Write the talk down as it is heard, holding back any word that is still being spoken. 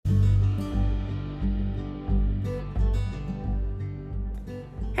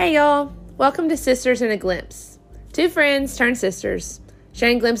Hey y'all, welcome to Sisters in a Glimpse. Two friends turned sisters,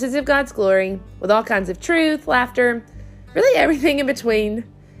 sharing glimpses of God's glory with all kinds of truth, laughter, really everything in between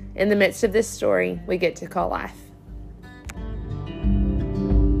in the midst of this story we get to call life.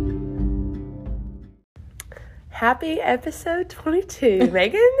 Happy episode 22,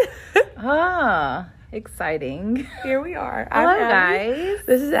 Megan. Exciting. Here we are. Hello, guys.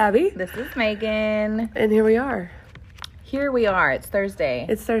 This is Abby. This is Megan. And here we are. It's Thursday.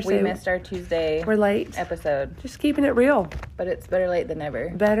 It's Thursday. We missed our Tuesday We're late. episode, Just keeping it real. but it's better late than never.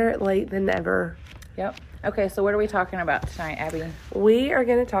 Better late than never. Yep. Okay, so what are we talking about tonight, Abby? We are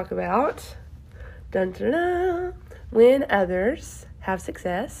going to talk about when others have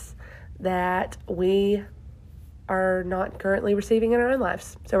success that we are not currently receiving in our own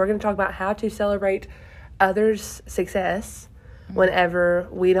lives. So we're going to talk about how to celebrate others' success whenever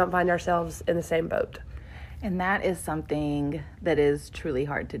we don't find ourselves in the same boat. And that is something that is truly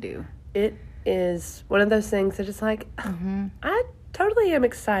hard to do. It is one of those things that it's like, I totally am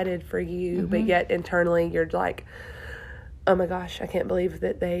excited for you, but yet internally you're like, oh my gosh, I can't believe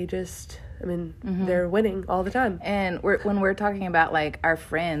that they just, they're winning all the time. And when we're talking about like our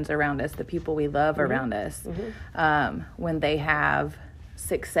friends around us, the people we love around us, when they have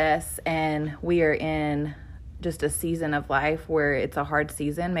success and we are in just a season of life where it's a hard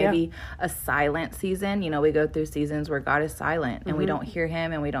season, maybe a silent season. You know, we go through seasons where God is silent and we don't hear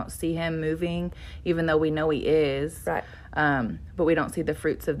him and we don't see him moving, even though we know he is. Right. But we don't see the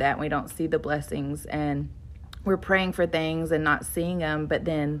fruits of that. And we don't see the blessings, and we're praying for things and not seeing them. But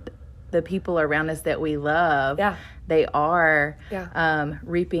then the people around us that we love, they are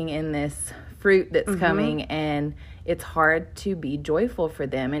reaping in this fruit that's coming, and it's hard to be joyful for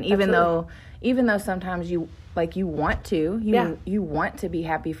them. And even though sometimes you want to be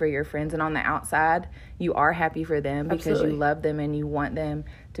happy for your friends, and on the outside you are happy for them because you love them and you want them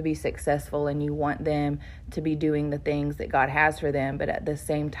to be successful and you want them to be doing the things that God has for them, but at the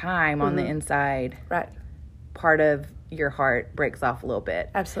same time on the inside, part of your heart breaks off a little bit.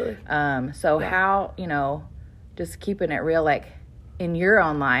 Absolutely. How, just keeping it real, like in your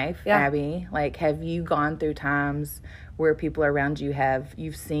own life, Abby, like, have you gone through times where people around you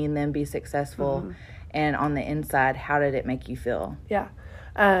you've seen them be successful, and on the inside, how did it make you feel? Yeah,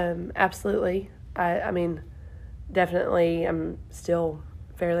 absolutely. I mean, definitely, I'm still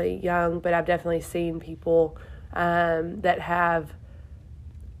fairly young, but I've definitely seen people that have,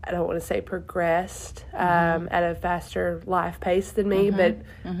 I don't want to say progressed at a faster life pace than me, but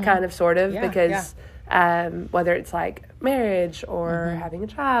kind of, sort of, because whether it's like marriage or having a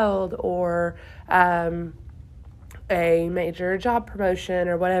child or a major job promotion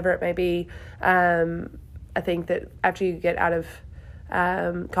or whatever it may be, I think that after you get out of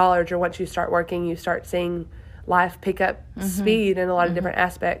college or once you start working, you start seeing life pick up speed in a lot of different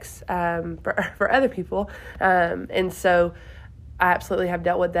aspects for other people. And so I absolutely have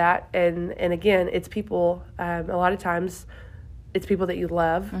dealt with that. And again, it's people, a lot of times, it's people that you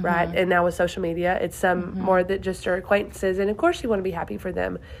love, right? And now with social media, it's some more that just are acquaintances. And of course you want to be happy for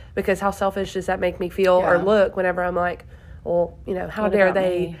them, because how selfish does that make me feel or look whenever I'm like, well, how dare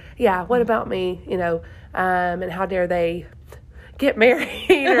they, what about me, and how dare they get married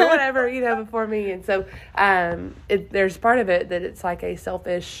or whatever, before me. And so there's part of it that it's like a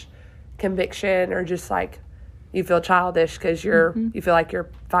selfish conviction, or just like you feel childish because you feel like you're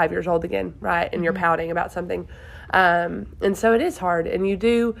 5 years old again, right? And you're pouting about something. And so it is hard, and you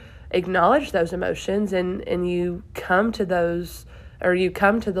do acknowledge those emotions, and you come to those, or you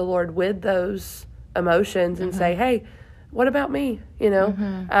come to the Lord with those emotions and say, hey, what about me?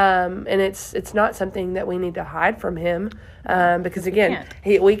 And it's not something that we need to hide from him, because again,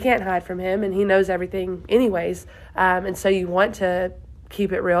 we can't hide from him, and he knows everything anyways. And so you want to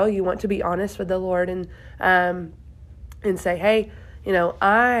keep it real. You want to be honest with the Lord and say, hey,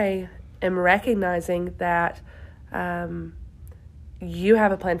 I am recognizing that you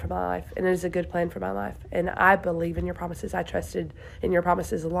have a plan for my life, and it is a good plan for my life. And I believe in your promises. I trusted in your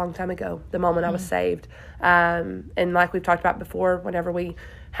promises a long time ago, the moment I was saved. And like we've talked about before, whenever we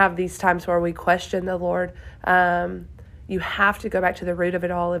have these times where we question the Lord, you have to go back to the root of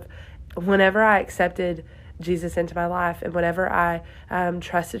it all. Of whenever I accepted Jesus into my life, and whenever I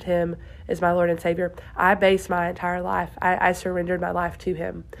trusted him as my Lord and Savior, I based my entire life, I surrendered my life to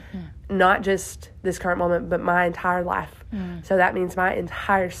him. Not just this current moment, but my entire life. So that means my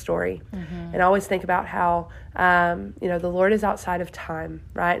entire story. And I always think about how, the Lord is outside of time,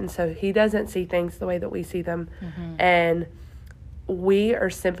 right? And so he doesn't see things the way that we see them. And we are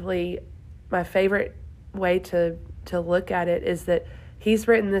simply, my favorite way to look at it is that he's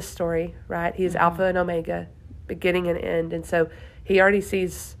written this story, right? He's Alpha and Omega, beginning and end. And so He already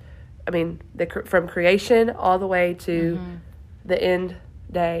sees, from creation all the way to the end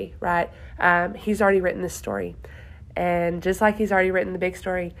day, right? He's already written this story. And just like he's already written the big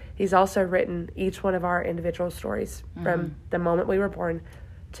story, he's also written each one of our individual stories from the moment we were born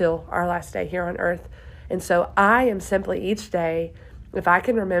till our last day here on earth. And so I am simply each day, if I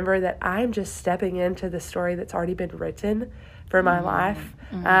can remember that I'm just stepping into the story that's already been written for my life,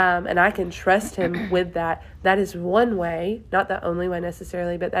 and I can trust him with that. That is one way, not the only way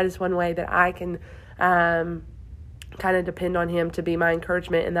necessarily, but that is one way that I can kind of depend on him to be my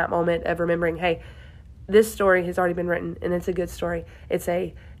encouragement in that moment of remembering, hey, this story has already been written, and it's a good story. It's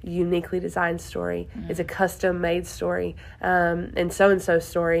a uniquely designed story. It's a custom-made story. And so-and-so's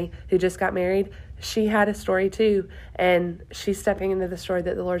story, who just got married, she had a story too, and she's stepping into the story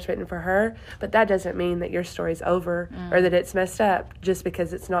that the Lord's written for her. But that doesn't mean that your story's over or that it's messed up just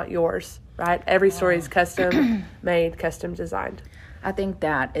because it's not yours, right? Every story is custom-made, custom-designed. I think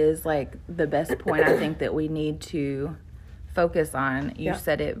that is like the best point I think that we need to focus on. You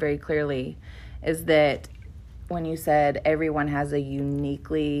said it very clearly, is that when you said everyone has a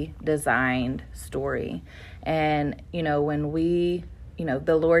uniquely designed story. And, when we,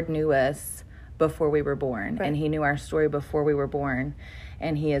 the Lord knew us before we were born, and he knew our story before we were born,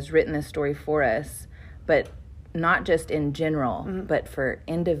 and he has written this story for us, but not just in general, but for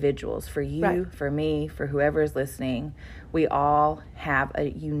individuals, for you, for me, for whoever is listening. We all have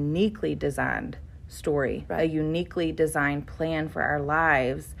a uniquely designed story, a uniquely designed plan for our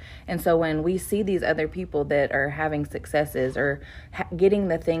lives. And so when we see these other people that are having successes or getting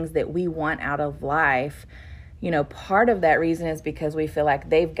the things that we want out of life, part of that reason is because we feel like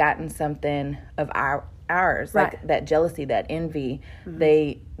they've gotten something of ours, like that jealousy, that envy.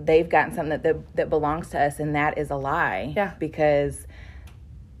 They've gotten something that belongs to us, and that is a lie. Because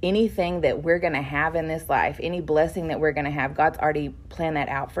anything that we're going to have in this life, any blessing that we're going to have, God's already planned that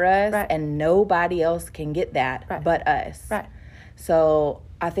out for us, and nobody else can get that but us. So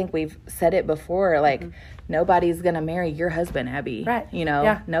I think we've said it before, like, nobody's going to marry your husband, Abby.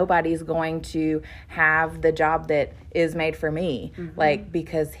 Nobody's going to have the job that is made for me.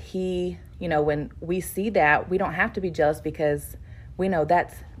 Because he, when we see that, we don't have to be jealous because we know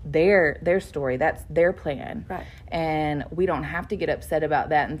that's their story, that's their plan. And we don't have to get upset about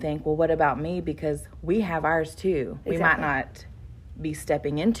that and think, well, what about me? Because we have ours too. We might not be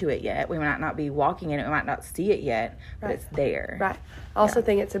stepping into it yet. We might not be walking in it. We might not see it yet, but it's there. I also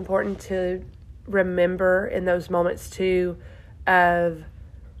think it's important to remember in those moments too of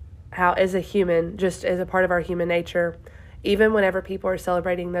how, as a human, just as a part of our human nature, even whenever people are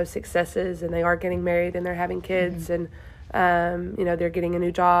celebrating those successes and they are getting married and they're having kids and they're getting a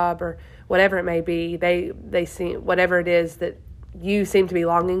new job or whatever it may be, they see whatever it is that you seem to be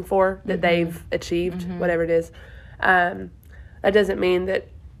longing for, that they've achieved, whatever it is. That doesn't mean that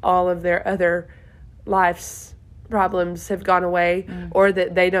all of their other life's problems have gone away or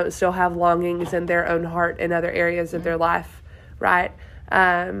that they don't still have longings in their own heart in other areas of their life, right?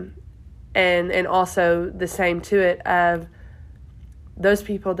 And also the same to it of those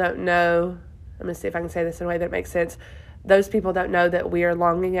people don't know, I'm going to see if I can say this in a way that makes sense. Those people don't know that we are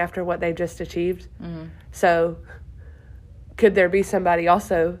longing after what they've just achieved. So could there be somebody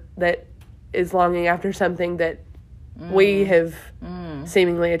also that is longing after something that we have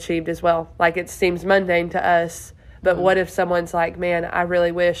seemingly achieved as well? Like, it seems mundane to us, but what if someone's like, man, I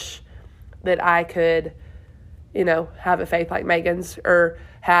really wish that I could, have a faith like Megan's, or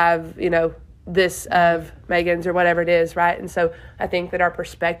have, this of Megan's, or whatever it is, right? And so I think that our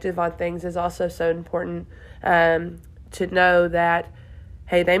perspective on things is also so important, to know that,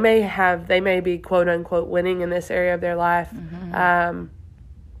 hey, they may be quote unquote winning in this area of their life,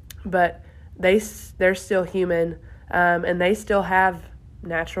 but they're still human, and they still have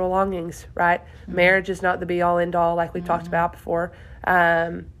natural longings, right? Marriage is not the be all end all, like we talked about before.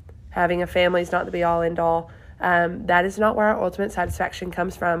 Having a family is not the be all end all. That is not where our ultimate satisfaction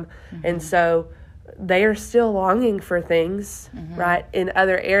comes from. And so they are still longing for things, right, in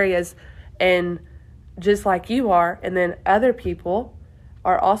other areas, and just like you are. And then other people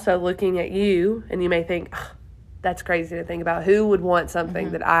are also looking at you, and you may think, oh, that's crazy to think about. Who would want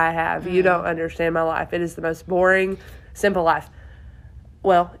something that I have? You don't understand my life. It is the most boring, simple life.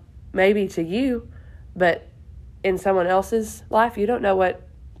 Well, maybe to you, but in someone else's life, you don't know what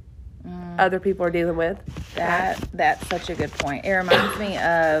other people are dealing with. That's such a good point. It reminds me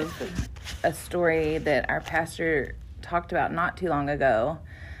of a story that our pastor talked about not too long ago,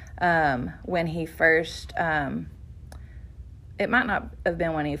 when he first it might not have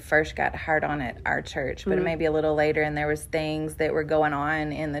been when he first got hired on at our church, but maybe a little later, and there was things that were going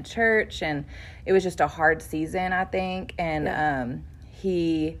on in the church, and it was just a hard season, I think, and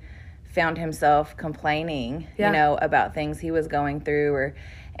he found himself complaining, about things he was going through,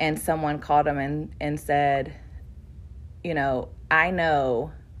 and someone called him and said, I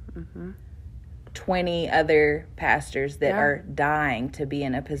know 20 other pastors that are dying to be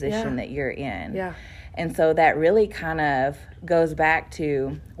in a position that you're in. Yeah. And so that really kind of goes back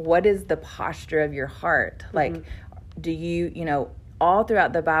to, what is the posture of your heart? Like, do you, all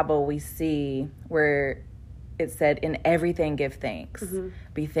throughout the Bible we see where it said, in everything give thanks.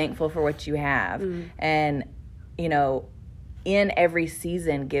 Be thankful for what you have. And, in every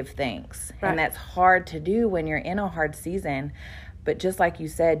season give thanks. Right. And that's hard to do when you're in a hard season. But just like you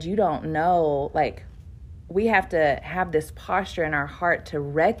said, you don't know, like, we have to have this posture in our heart to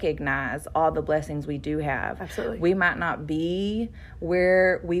recognize all the blessings we do have. Absolutely. We might not be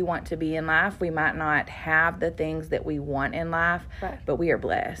where we want to be in life. We might not have the things that we want in life, but we are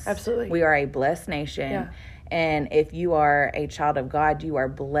blessed. Absolutely. We are a blessed nation. Yeah. And if you are a child of God, you are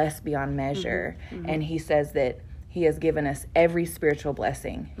blessed beyond measure. And he says that he has given us every spiritual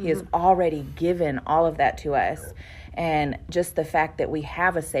blessing. He has already given all of that to us. And just the fact that we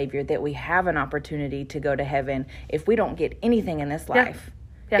have a Savior, that we have an opportunity to go to heaven, if we don't get anything in this life,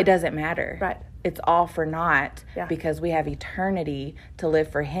 it doesn't matter. Right. It's all for naught because we have eternity to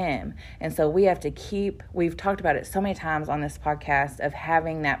live for him. And so we have to we've talked about it so many times on this podcast, of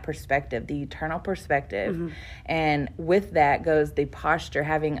having that perspective, the eternal perspective. And with that goes the posture,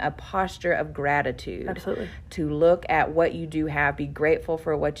 having a posture of gratitude. Absolutely. To look at what you do have, be grateful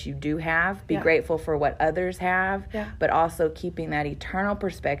for what you do have, be grateful for what others have, but also keeping that eternal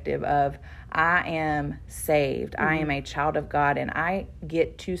perspective of, I am saved. I am a child of God, and I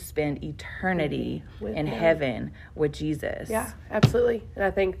get to spend eternity in heaven with Jesus. Yeah, absolutely. And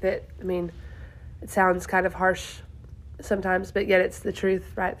I think that, it sounds kind of harsh sometimes, but yet it's the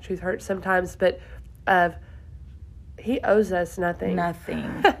truth, right? The truth hurts sometimes, but he owes us nothing.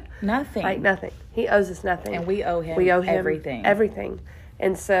 Nothing. Nothing. Like nothing. He owes us nothing. And we owe him everything. Everything.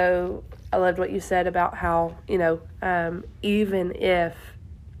 And so I loved what you said about how, even if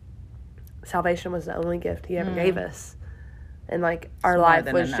salvation was the only gift he ever gave us, and like our life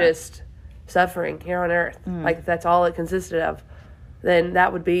was just suffering here on earth, like that's all it consisted of, then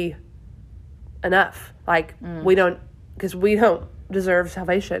that would be enough. Like we don't deserve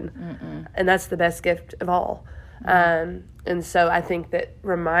salvation, and that's the best gift of all. And so I think that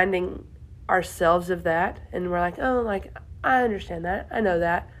reminding ourselves of that, and we're like, oh, like I understand that, I know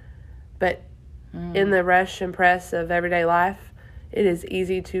that, but in the rush and press of everyday life, it is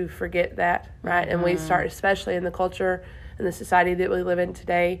easy to forget that, right? And we start, especially in the culture and the society that we live in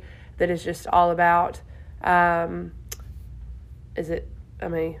today, that is just all about,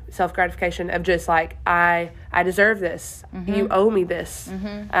 self-gratification of just like, I deserve this. You owe me this.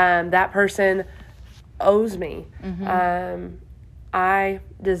 That person owes me. I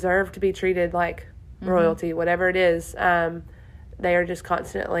deserve to be treated like royalty, whatever it is. They are just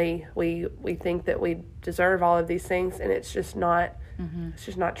constantly, we think that we deserve all of these things, and it's just not, it's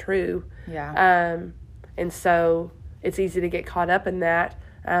just not true. Yeah. And so it's easy to get caught up in that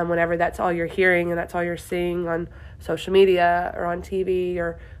whenever that's all you're hearing and that's all you're seeing on social media or on TV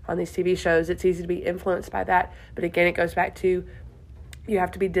or on these TV shows. It's easy to be influenced by that. But again, it goes back to, you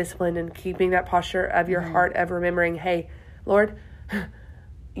have to be disciplined in keeping that posture of your heart, of remembering, hey, Lord,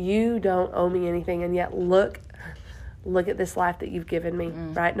 you don't owe me anything, and yet look at this life that you've given me,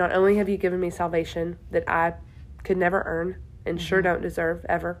 right? Not only have you given me salvation that I could never earn and sure don't deserve,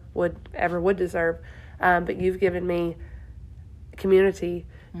 ever would deserve, but you've given me community.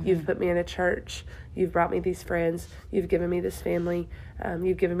 You've put me in a church. You've brought me these friends. You've given me this family.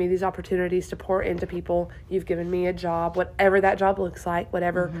 You've given me these opportunities to pour into people. You've given me a job, whatever that job looks like,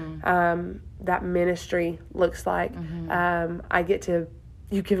 whatever that ministry looks like.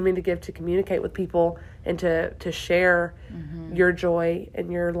 You've given me the gift to communicate with people and to share your joy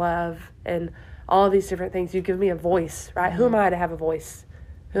and your love and all of these different things. You've given me a voice, right? Who am I to have a voice?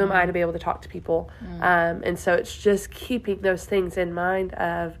 Who am I to be able to talk to people? And so it's just keeping those things in mind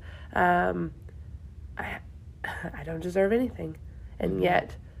of, I don't deserve anything. And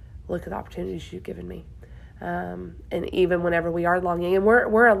yet, look at the opportunities you've given me. And even whenever we are longing, and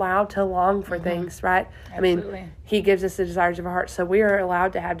we're allowed to long for things, right? Absolutely. I mean, he gives us the desires of our heart, so we are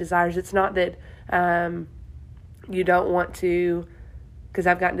allowed to have desires. It's not that you don't want to, because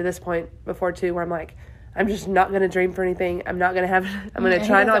I've gotten to this point before too, where I'm like, I'm just not going to dream for anything. I'm not going to have, I'm going to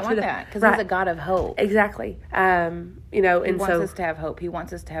try not to. Want that because he's a God of hope. Exactly. You know, he wants us to have hope. He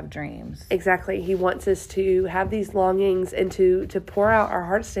wants us to have dreams. Exactly. He wants us to have these longings and to pour out our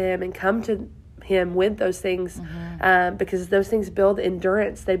hearts to him and come to him with those things, because those things build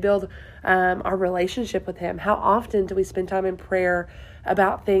endurance. They build our relationship with him. How often do we spend time in prayer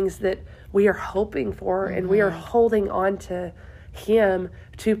about things that we are hoping for and we are holding on to him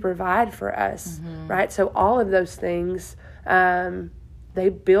to provide for us, right? So all of those things, they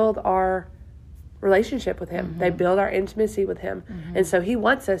build our relationship with him. They build our intimacy with him. And so he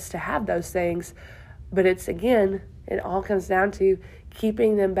wants us to have those things, but it's, again, it all comes down to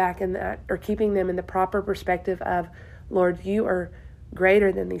keeping them back in that, or keeping them in the proper perspective of, Lord, you are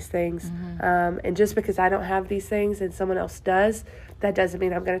greater than these things. And just because I don't have these things and someone else does, that doesn't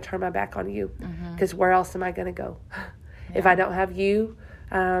mean I'm going to turn my back on you, because where else am I going to go? If I don't have you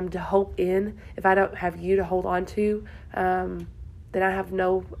to hope in, if I don't have you to hold on to, then I have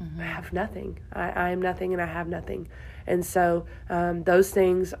I have nothing. I am nothing and I have nothing. And so those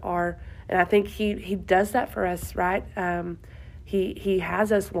things are, and I think he does that for us, right? He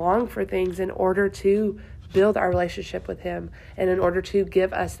has us long for things in order to build our relationship with him, and in order to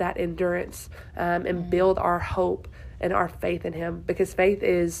give us that endurance and build our hope and our faith in him, because faith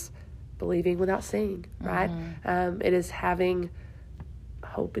is believing without seeing, right? It is having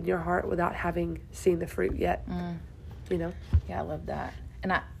hope in your heart without having seen the fruit yet. You know? Yeah, I love that.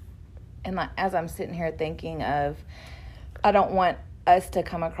 And as I'm sitting here thinking of, I don't want us to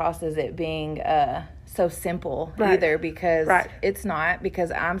come across as it being so simple either, because it's not,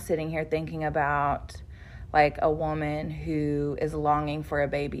 because I'm sitting here thinking about like a woman who is longing for a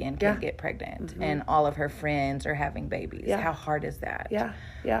baby and can't get pregnant, and all of her friends are having babies. How hard is that?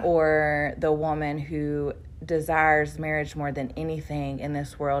 Or the woman who desires marriage more than anything in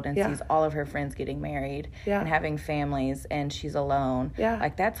this world and sees all of her friends getting married and having families, and she's alone.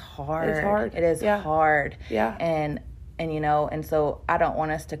 Like, that's hard. It's hard. It is hard. And you know, and so I don't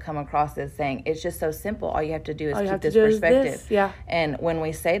want us to come across as saying it's just so simple. All you have to do is keep this perspective. And when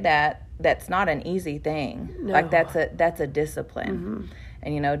we say that, that's not an easy thing. No. Like, that's a discipline.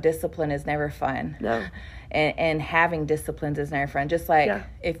 And you know, discipline is never fun. No. And having disciplines is never fun. Just like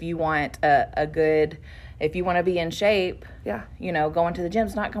if you want if you want to be in shape, you know, going to the gym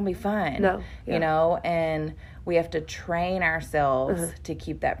is not going to be fun. No. You know, and we have to train ourselves to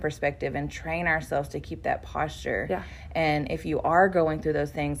keep that perspective and train ourselves to keep that posture. And if you are going through those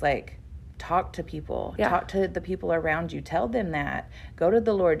things, like, talk to people. Talk to the people around you. Tell them that. Go to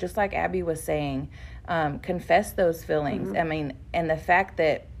the Lord, just like Abby was saying. Confess those feelings. I mean, and the fact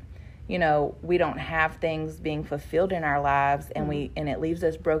that, you know, we don't have things being fulfilled in our lives, and it leaves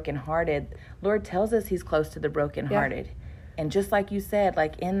us brokenhearted. Lord tells us he's close to the brokenhearted. And just like you said,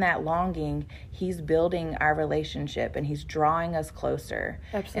 like, in that longing, he's building our relationship and he's drawing us closer.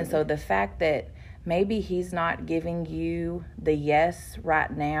 Absolutely. And so the fact that maybe he's not giving you the yes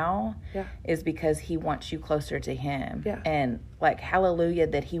right now is because he wants you closer to him. And, like, hallelujah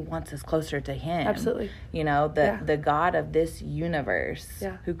that he wants us closer to him. Absolutely. You know, the God of this universe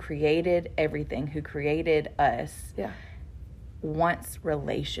who created everything, who created us, wants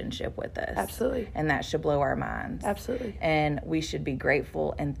relationship with us. Absolutely. And that should blow our minds. Absolutely. And we should be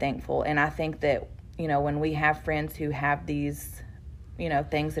grateful and thankful. And I think that, you know, when we have friends who have these, you know,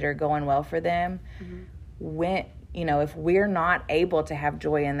 things that are going well for them, when, you know, if we're not able to have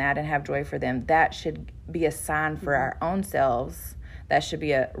joy in that and have joy for them, that should be a sign for our own selves. That should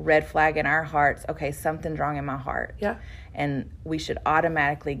be a red flag in our hearts. Okay, something's wrong in my heart. And we should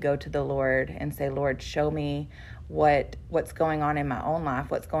automatically go to the Lord and say, Lord, show me what's going on in my own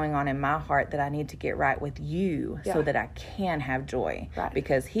life, what's going on in my heart that I need to get right with you so that I can have joy.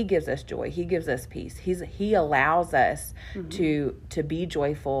 Because he gives us joy. He gives us peace. He allows us to be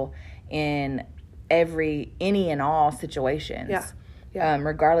joyful in any and all situations.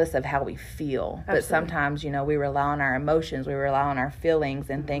 Regardless of how we feel. Absolutely. But sometimes, you know, we rely on our emotions, we rely on our feelings,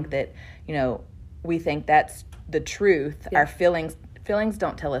 and think that, you know, we think that's the truth. Our feelings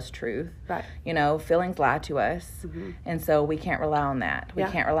don't tell us truth. You know, feelings lie to us. And so we can't rely on that. We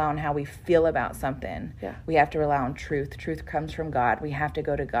can't rely on how we feel about something. We have to rely on truth. Truth comes from God. We have to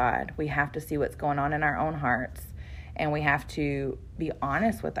go to God. We have to see what's going on in our own hearts. And we have to be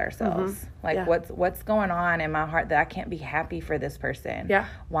honest with ourselves. Like, what's going on in my heart that I can't be happy for this person?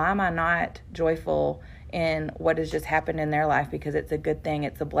 Why am I not joyful in what has just happened in their life? Because it's a good thing.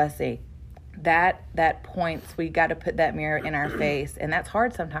 It's a blessing. that points, we got to put that mirror in our face, and that's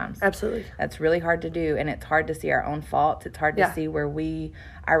hard sometimes. Absolutely. That's really hard to do, and it's hard to see our own faults. It's hard to see where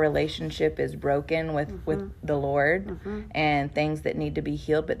our relationship is broken with the Lord and things that need to be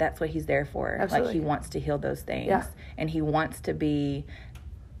healed, but that's what he's there for. Absolutely. Like, he wants to heal those things, and he wants to be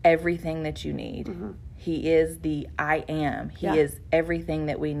everything that you need. He is the I am. He is everything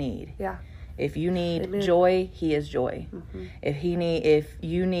that we need. Yeah. If you need joy, he is joy. If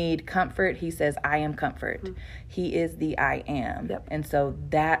you need comfort, he says, I am comfort. He is the I am. Yep. And so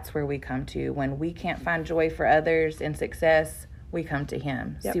that's where we come to. When we can't find joy for others and success, we come to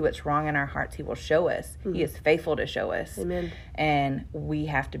him. Yep. See what's wrong in our hearts. He will show us. He is faithful to show us. Amen. And we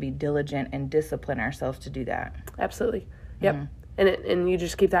have to be diligent and discipline ourselves to do that. Absolutely. Yep. And you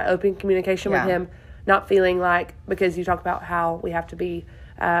just keep that open communication with him, not feeling like, because you talk about how we have to be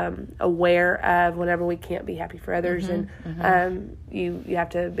aware of whenever we can't be happy for others, and you have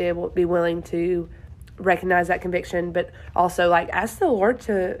to be willing to recognize that conviction, but also like ask the Lord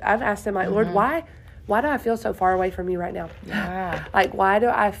I've asked him, like, Lord, why do I feel so far away from you right now? Yeah. Like, why do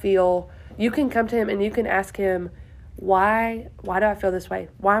I feel? You can come to him and you can ask him, why do I feel this way?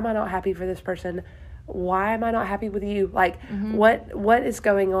 Why am I not happy for this person? Why am I not happy with you? Like, what is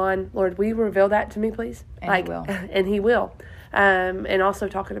going on? Lord, will you reveal that to me, please? And he will. And he will. And also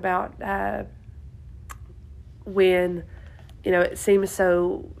talking about when, it seems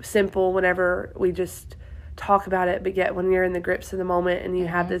so simple whenever we just talk about it, but yet when you're in the grips of the moment and you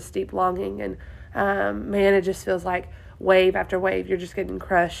have this deep longing, and man, it just feels like wave after wave, you're just getting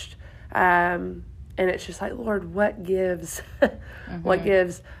crushed. And it's just like, Lord, what gives? What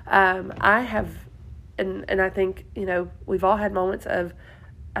gives? I have, and I think, we've all had moments of,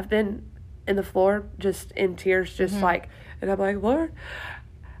 I've been in the floor, just in tears, just like, and I'm like, Lord,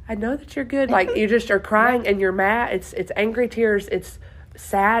 I know that you're good. Like, you just are crying and you're mad. It's angry tears. It's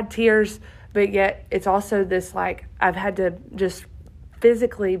sad tears. But yet it's also this, like, I've had to just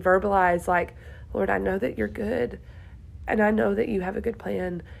physically verbalize, like, Lord, I know that you're good. And I know that you have a good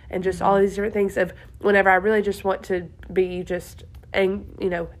plan. And just all these different things of whenever I really just want to be just,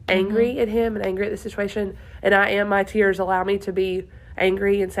 angry at him and angry at the situation. And my tears allow me to be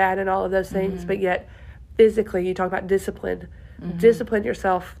angry and sad and all of those things. But yet physically, you talk about discipline. Discipline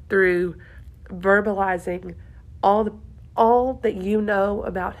yourself through verbalizing all that you know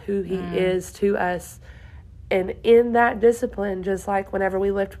about who he is to us. And in that discipline, just like whenever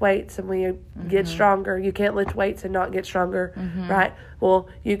we lift weights and we get stronger, you can't lift weights and not get stronger, right? Well,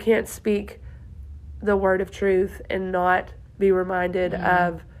 you can't speak the word of truth and not be reminded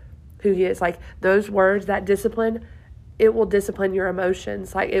of who he is. Like, those words, that discipline, it will discipline your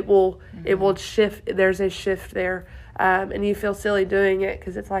emotions. Like, it will shift. There's a shift there. And you feel silly doing it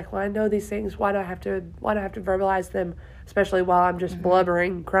because it's like, well, I know these things. Why do I have to verbalize them, especially while I'm just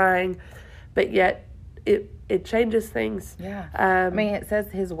blubbering, crying? But yet it changes things. Yeah. It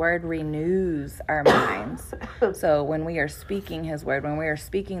says his word renews our minds. So when we are speaking his word, when we are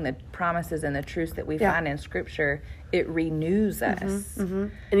speaking the promises and the truths that we find in Scripture, it renews us.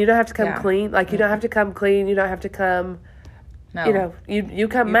 And you don't have to come clean. Like, you don't have to come clean. You don't have to come, you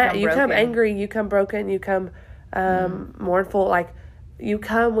come mad, you come angry, you come broken, you come mournful. Like, you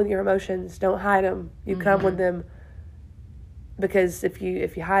come with your emotions. Don't hide them. You come with them, because if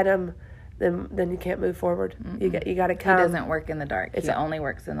you hide them, then you can't move forward. You got to come. He doesn't work in the dark. He only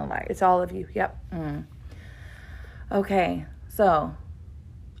works in the light. It's all of you. Yep. Okay, so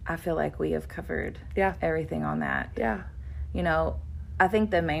I feel like we have covered everything on that. Yeah. I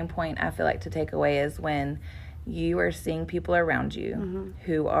think the main point I feel like to take away is when you are seeing people around you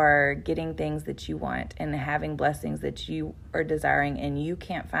who are getting things that you want and having blessings that you are desiring, and you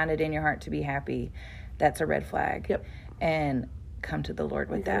can't find it in your heart to be happy, that's a red flag. Yep. And come to the Lord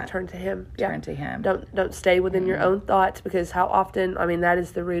with that. Turn to him. Turn to him. Don't stay within your own thoughts, because how often, that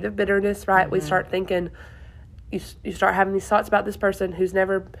is the root of bitterness, right? We start thinking, you start having these thoughts about this person who's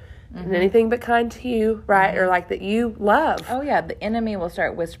never been anything but kind to you, right? Or like that you love. Oh yeah, the enemy will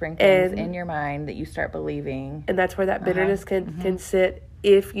start whispering things in your mind that you start believing. And that's where that bitterness can sit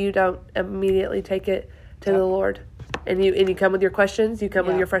if you don't immediately take it to the Lord. And you come with your questions, you come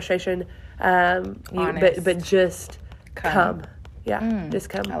with your frustration, but just come. Yeah, just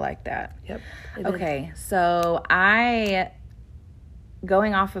come. I like that. Yep. Okay, so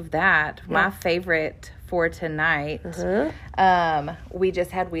going off of that, my favorite for tonight, we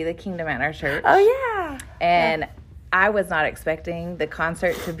just had We the Kingdom at our church. Oh, yeah. And I was not expecting the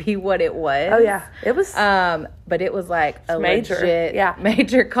concert to be what it was. Oh yeah, it was. But it was like a major. legit,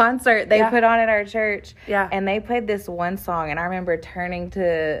 major concert they put on at our church. Yeah, and they played this one song, and I remember turning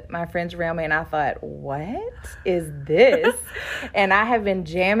to my friends around me, and I thought, "What is this?" And I have been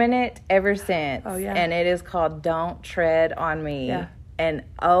jamming it ever since. Oh yeah, and it is called "Don't Tread on Me." Yeah. And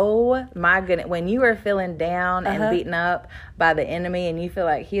oh my goodness, when you are feeling down and beaten up by the enemy and you feel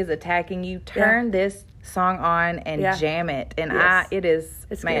like he is attacking you, turn this song on and jam it. And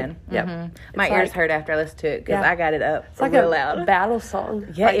it's man. Yep. My ears hurt after I listened to it because I got it up like real a loud. Battle song.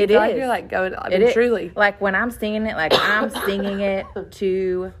 Yeah, like, it is. Like you're like going, I mean, truly. Like when I'm singing it, like I'm singing it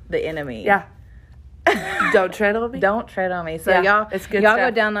to the enemy. Yeah. Don't tread on me. Don't tread on me. So y'all, it's good y'all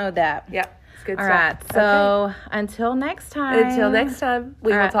stuff. go download that. Yeah. Good All stuff. right. So until next time.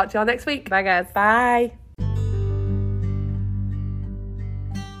 We will talk to y'all next week. Bye, guys. Bye.